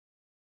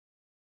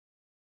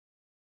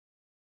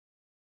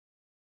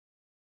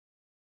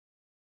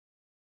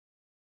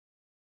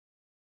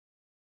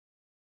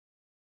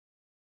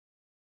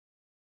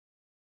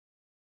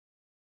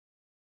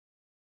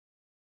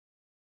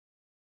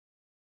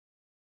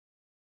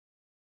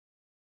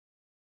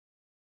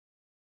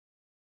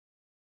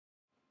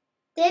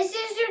This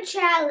is your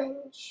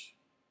challenge.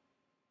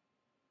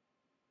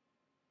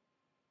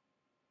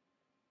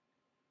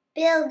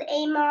 Build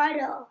a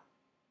model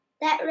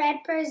that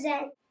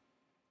represents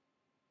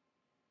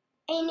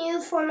a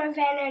new form of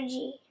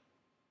energy.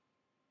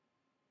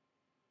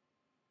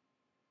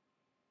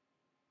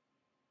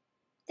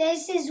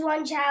 This is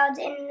one child's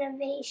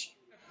innovation.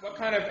 What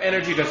kind of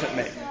energy does it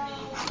make?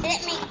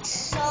 It makes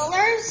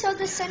solar, so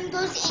the sun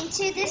goes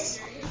into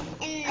this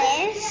and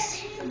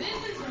this,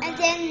 and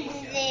then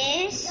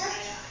this,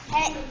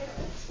 and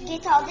it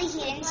gets all the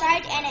heat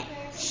inside, and it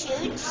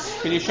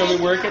shoots. Can you show me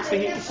where it gets the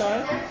heat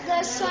inside?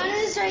 The sun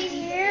is right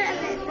here,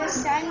 and then the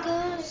sun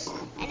goes,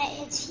 and it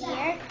hits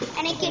here,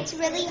 and it gets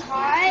really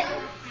hot,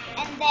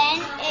 and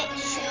then it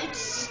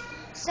shoots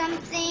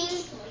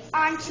something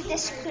onto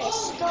this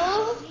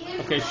crystal.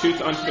 Okay,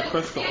 shoots onto the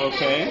crystal,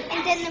 okay.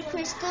 And then the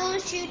crystal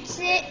shoots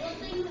it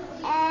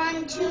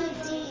onto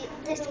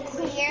this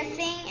clear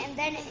thing, and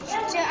then it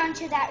shoots it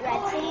onto that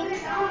red thing.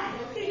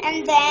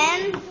 And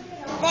then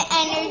the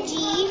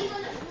energy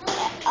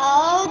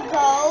all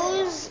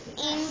goes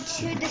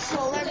into the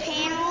solar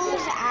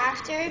panels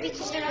after,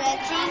 because the red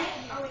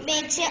thing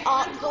makes it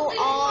all go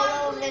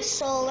all over the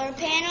solar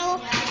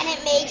panel, and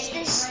it makes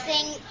this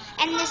thing,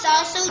 and this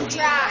also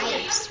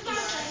drives.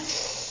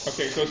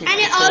 Okay, it goes into And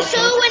the it solar also,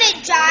 panel. when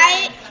it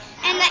dries,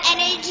 and the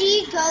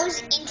energy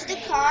goes into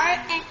the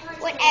car, and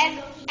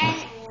whatever,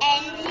 and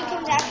energy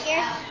comes out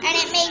here, and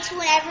it makes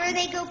whenever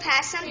they go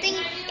past something,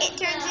 it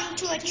turns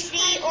into a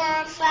tree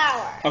or a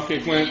flower. Okay,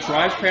 when it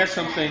drives past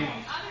something,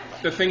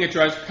 the thing it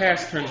drives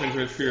past turns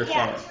into a tree or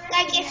flower.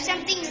 Like if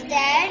something's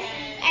dead,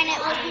 and it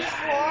was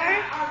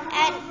before,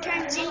 and it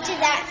turns into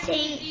that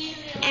thing,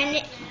 and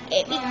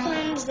it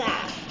becomes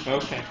that.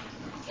 Okay.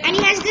 And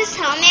he has this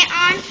helmet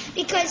on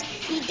because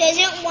he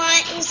doesn't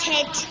want his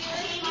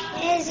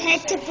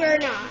head to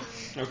burn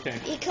off. Okay.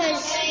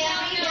 Because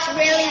it's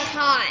really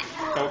hot.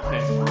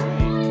 Okay.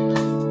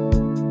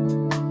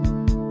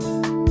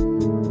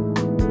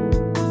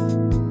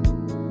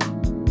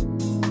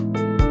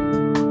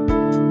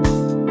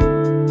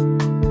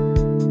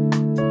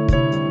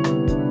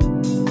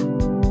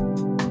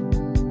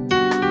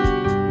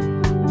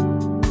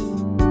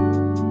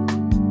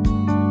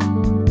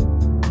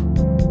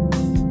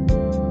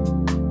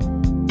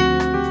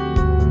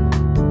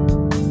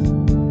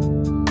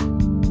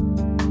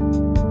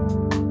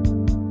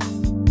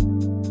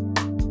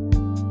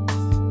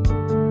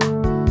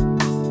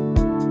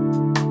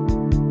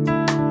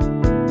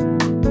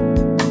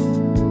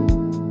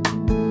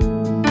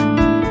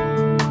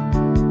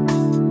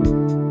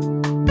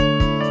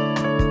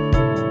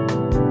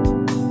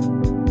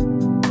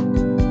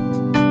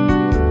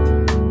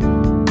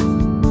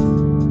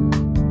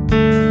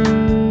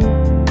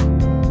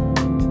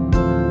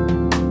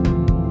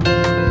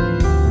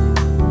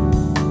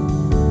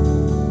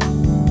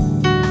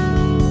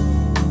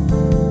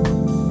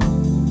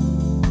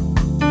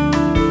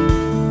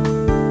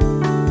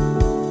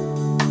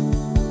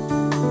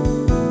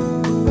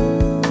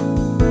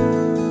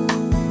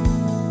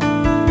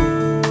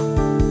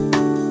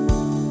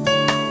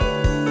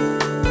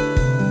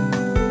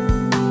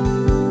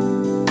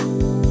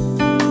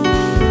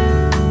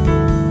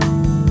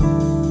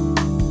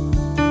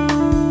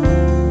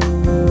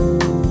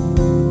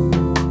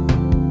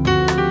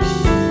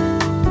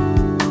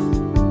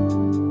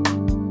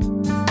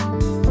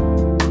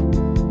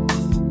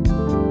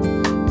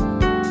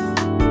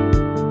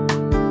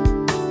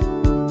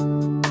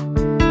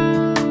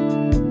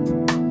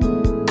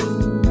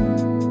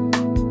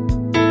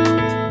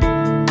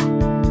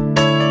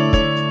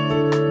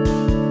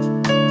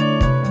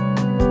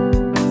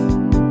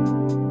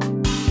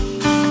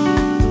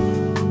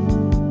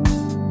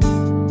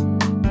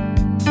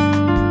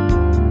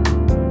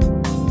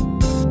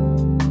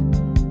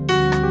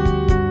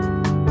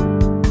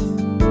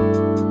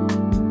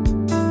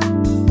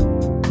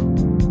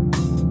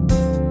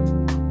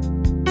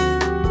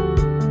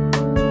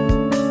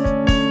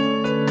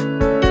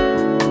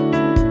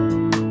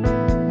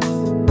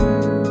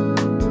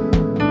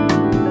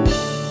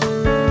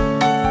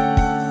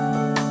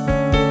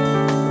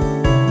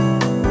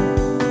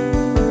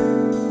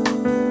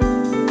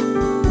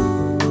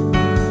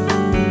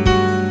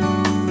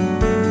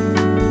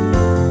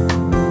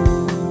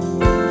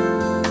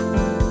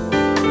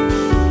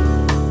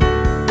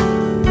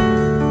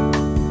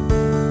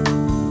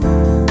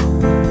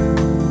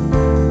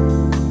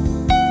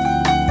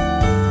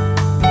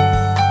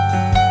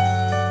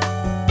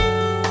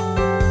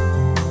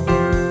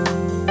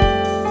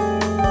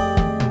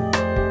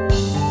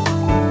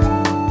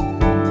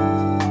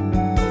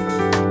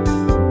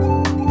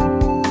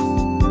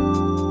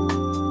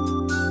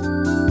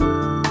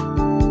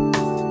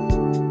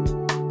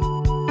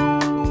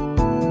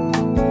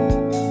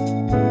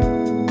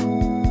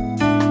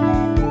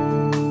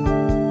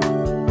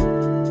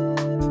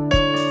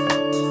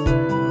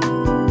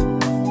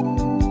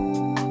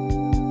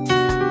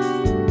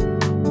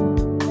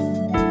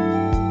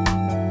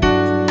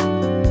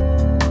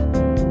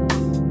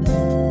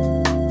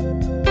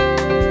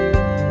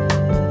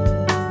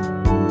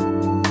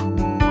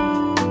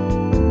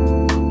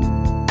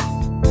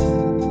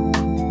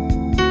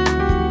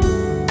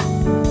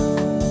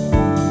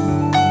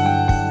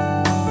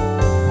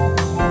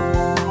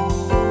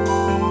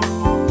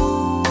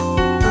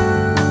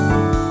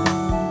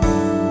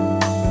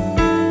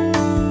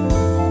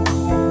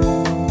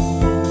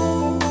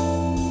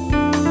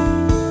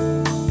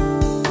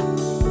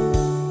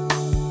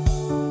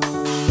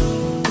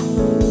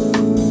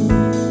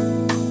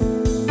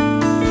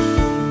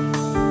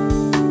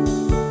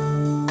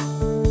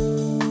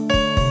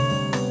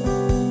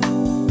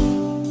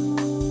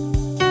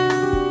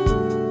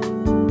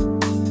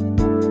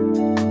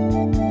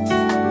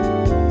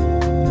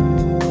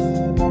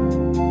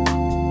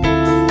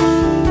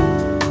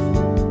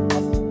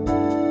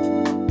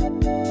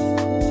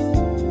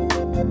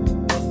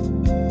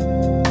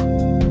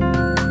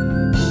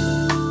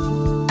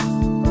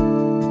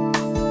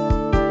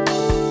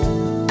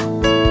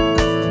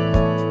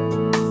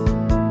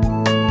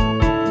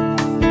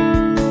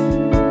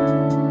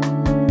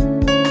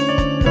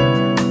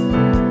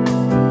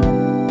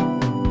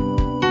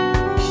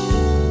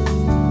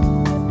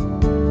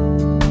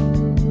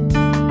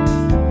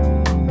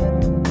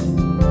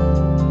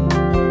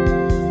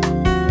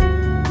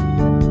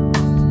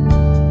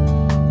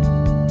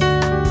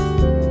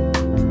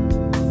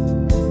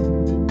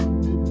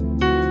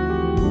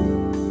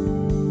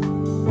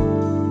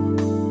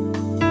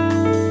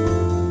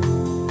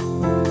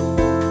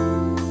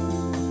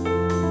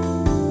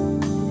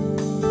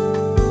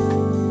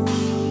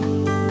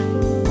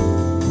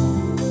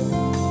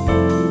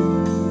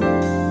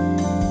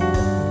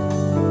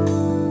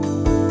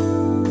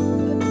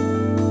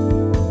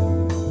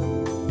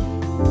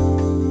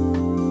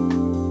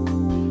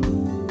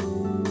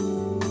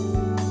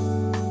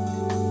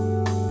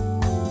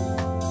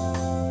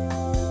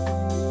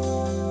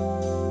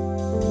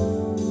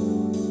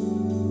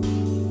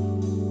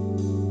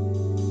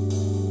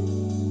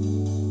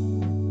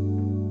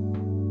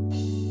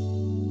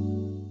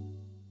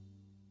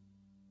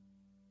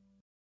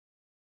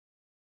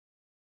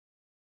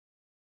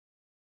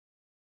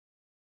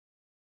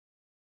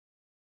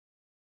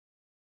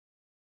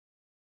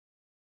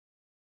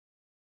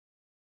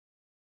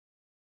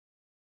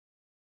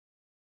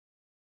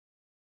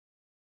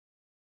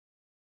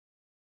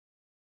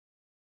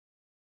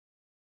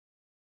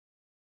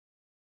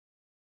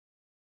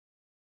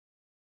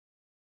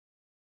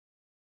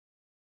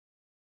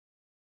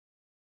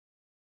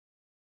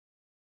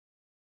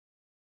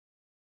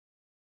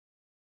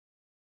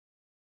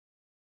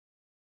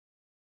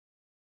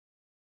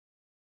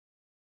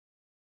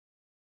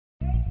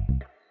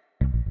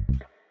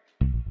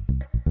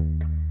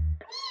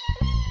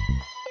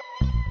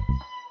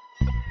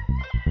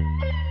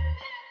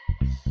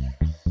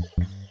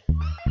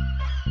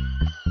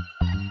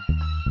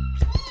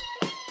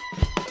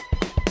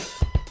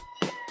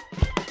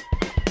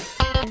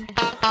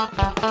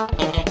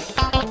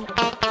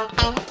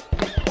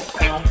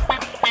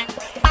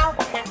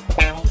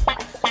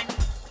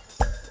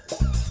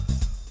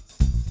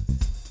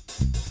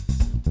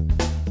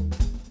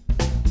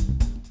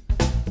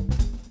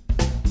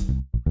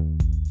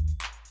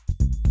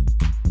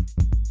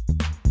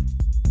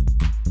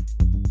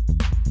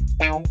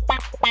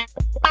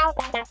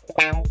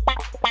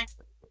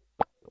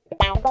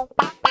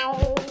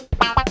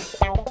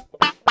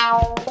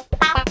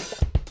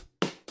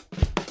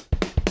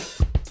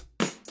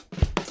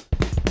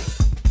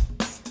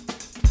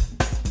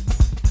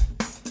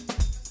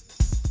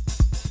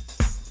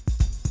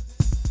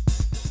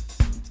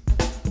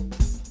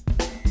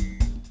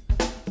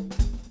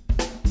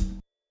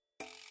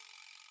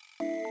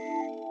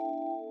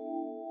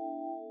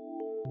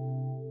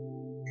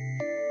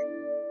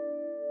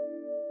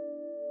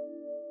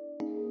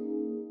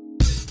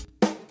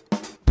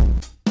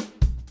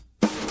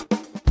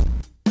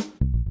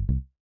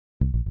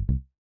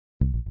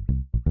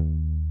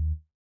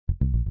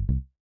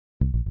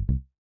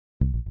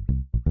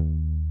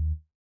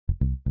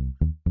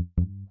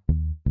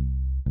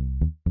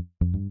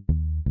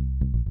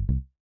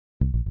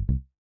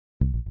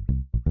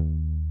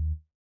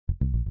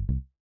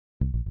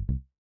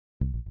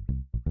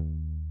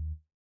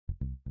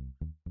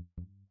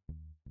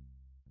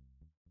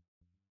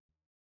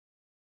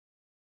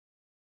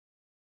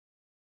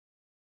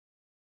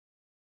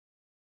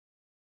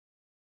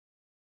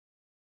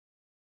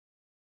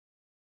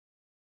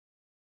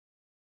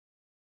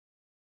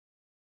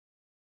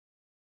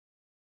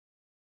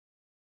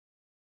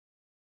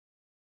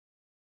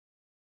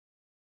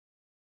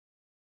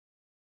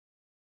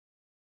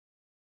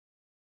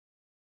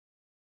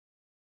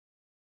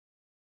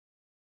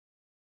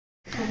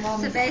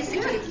 So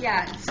basically,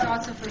 yeah, it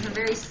starts off with a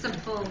very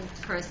simple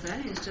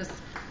person who's just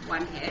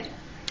one head,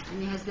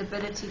 and he has the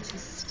ability to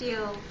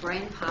steal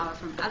brain power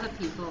from other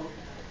people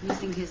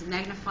using his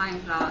magnifying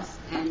glass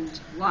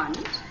and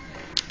wand,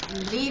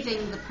 and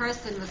leaving the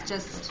person with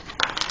just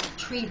a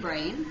tree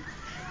brain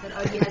that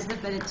only has the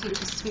ability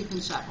to sweep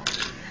and shovel.